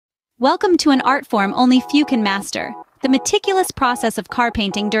Welcome to an art form only few can master, the meticulous process of car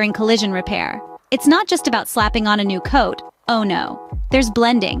painting during collision repair. It's not just about slapping on a new coat, oh no. There's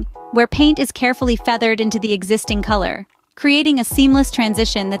blending, where paint is carefully feathered into the existing color, creating a seamless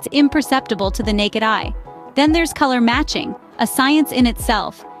transition that's imperceptible to the naked eye. Then there's color matching, a science in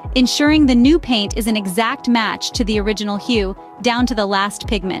itself, ensuring the new paint is an exact match to the original hue, down to the last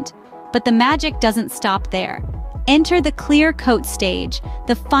pigment. But the magic doesn't stop there. Enter the clear coat stage,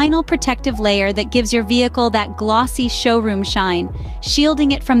 the final protective layer that gives your vehicle that glossy showroom shine,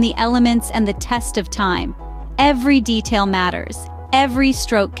 shielding it from the elements and the test of time. Every detail matters. Every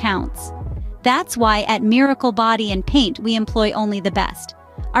stroke counts. That's why at Miracle Body and Paint we employ only the best.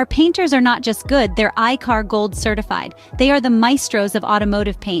 Our painters are not just good, they're ICAR Gold Certified. They are the maestros of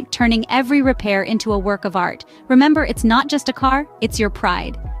automotive paint, turning every repair into a work of art. Remember, it's not just a car, it's your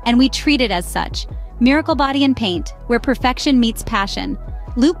pride. And we treat it as such. Miracle Body and Paint, where perfection meets passion.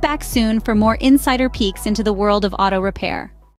 Loop back soon for more insider peeks into the world of auto repair.